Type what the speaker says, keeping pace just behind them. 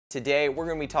Today, we're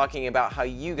going to be talking about how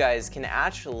you guys can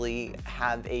actually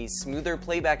have a smoother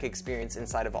playback experience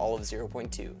inside of all of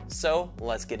 0.2. So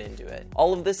let's get into it.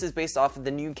 All of this is based off of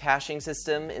the new caching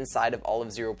system inside of all of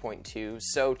 0.2.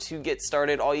 So to get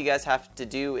started, all you guys have to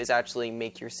do is actually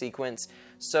make your sequence.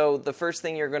 So the first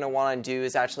thing you're going to want to do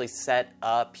is actually set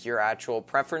up your actual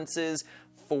preferences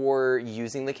for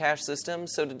using the cache system.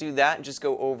 So to do that, just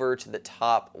go over to the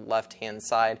top left-hand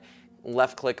side,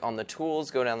 left click on the tools,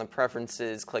 go down the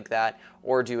preferences, click that,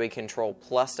 or do a Control+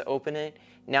 to open it.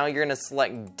 Now you're going to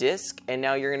select disk, and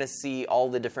now you're going to see all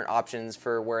the different options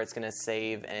for where it's going to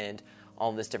save and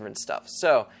all this different stuff.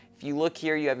 So if you look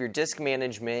here, you have your disk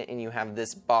management, and you have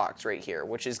this box right here,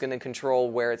 which is going to control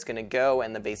where it's going to go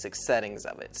and the basic settings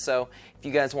of it. So if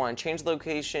you guys want to change the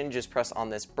location, just press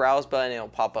on this browse button. It'll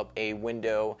pop up a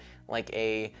window like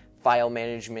a file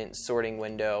management sorting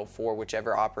window for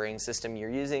whichever operating system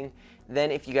you're using. Then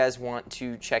if you guys want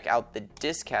to check out the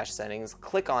disk cache settings,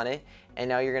 click on it, and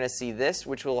now you're going to see this,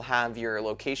 which will have your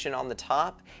location on the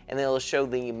top, and then it'll show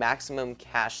the maximum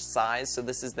cache size. So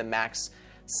this is the max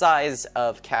size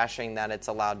of caching that it's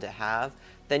allowed to have.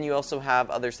 Then you also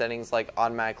have other settings like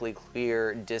automatically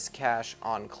clear disk cache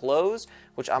on close,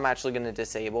 which I'm actually going to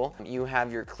disable. You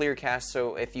have your clear cache,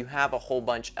 so if you have a whole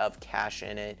bunch of cache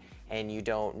in it and you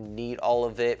don't need all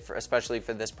of it, especially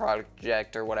for this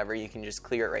project or whatever, you can just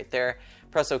clear it right there.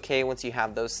 Press OK once you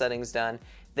have those settings done.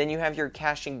 Then you have your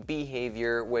caching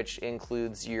behavior, which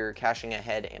includes your caching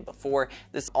ahead and before.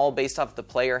 This is all based off the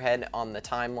player head on the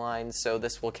timeline, so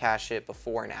this will cache it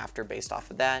before and after based off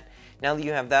of that. Now that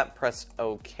you have that, press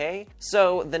OK.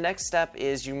 So the next step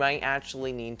is you might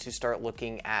actually need to start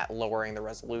looking at lowering the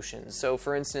resolution. So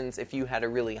for instance, if you had a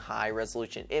really high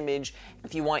resolution image,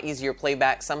 if you want easier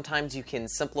playback, sometimes you can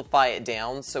simplify it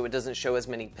down so it doesn't show as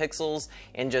many pixels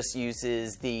and just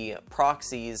uses the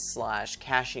proxies /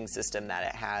 caching system that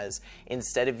it has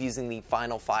instead of using the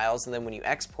final files, and then when you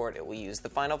export it will use the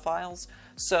final files.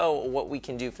 So what we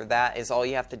can do for that is all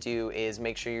you have to do is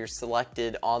make sure you're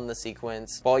selected on the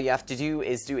sequence. All you have to do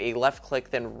is do a left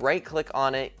click, then right click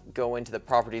on it, go into the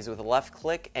properties with a left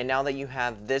click, and now that you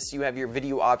have this, you have your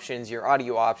video options, your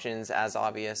audio options as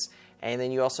obvious, and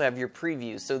then you also have your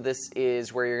preview. So this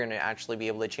is where you're going to actually be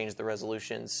able to change the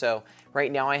resolution. So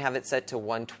right now I have it set to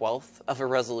 1/12 of a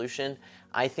resolution.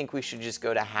 I think we should just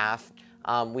go to half.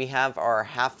 We have our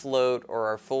half float or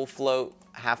our full float.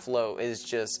 Half float is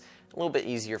just a little bit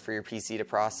easier for your PC to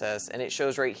process, and it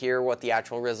shows right here what the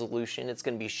actual resolution it's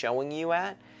going to be showing you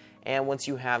at. And once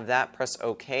you have that, press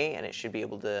OK, and it should be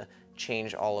able to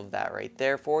change all of that right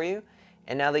there for you.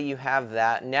 And now that you have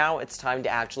that, now it's time to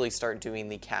actually start doing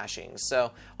the caching.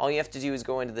 So all you have to do is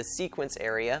go into the sequence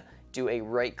area, do a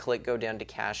right click, go down to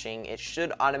caching. It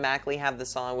should automatically have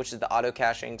this on, which is the auto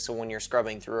caching, so when you're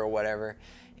scrubbing through or whatever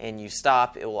and you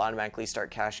stop, it will automatically start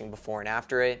caching before and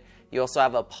after it. You also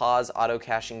have a pause auto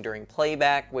caching during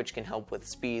playback, which can help with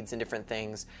speeds and different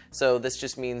things. So this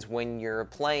just means when you're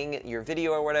playing your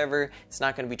video or whatever, it's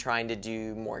not going to be trying to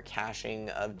do more caching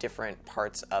of different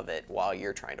parts of it while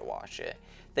you're trying to watch it.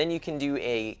 Then you can do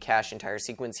a cache entire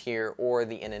sequence here, or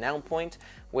the in and out point,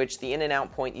 which the in and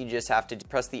out point you just have to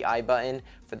press the I button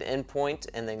for the in point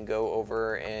and then go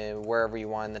over and wherever you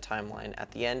want in the timeline.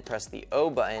 At the end, press the O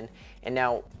button, and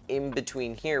now in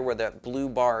between here where the blue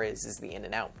bar is the in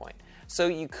and out point. So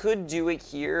you could do it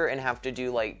here and have to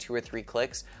do like 2 or 3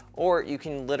 clicks, or you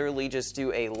can literally just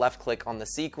do a left click on the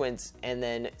sequence and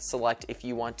then select if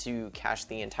you want to cache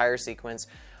the entire sequence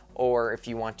or if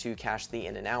you want to cache the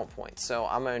in and out point. So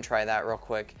I'm going to try that real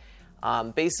quick.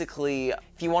 Basically,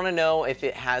 if you want to know if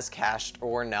it has cached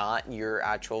or not your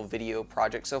actual video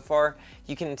project so far,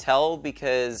 you can tell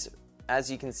because as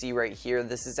you can see right here,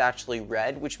 this is actually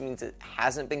red, which means it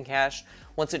hasn't been cached.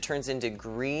 Once it turns into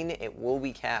green, it will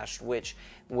be cached, which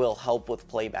will help with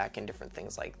playback and different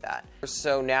things like that.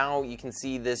 So now you can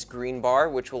see this green bar,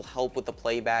 which will help with the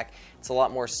playback. It's a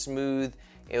lot more smooth.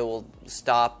 It will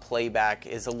stop playback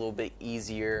is a little bit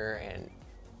easier, and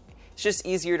it's just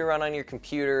easier to run on your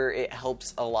computer. It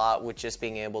helps a lot with just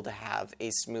being able to have a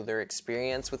smoother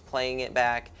experience with playing it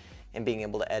back and being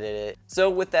able to edit it. So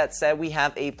with that said, we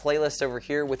have a playlist over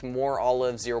here with more all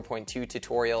of 0.2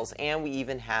 tutorials, and we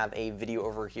even have a video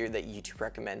over here that YouTube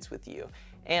recommends with you.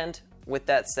 And with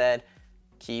that said,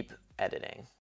 keep editing.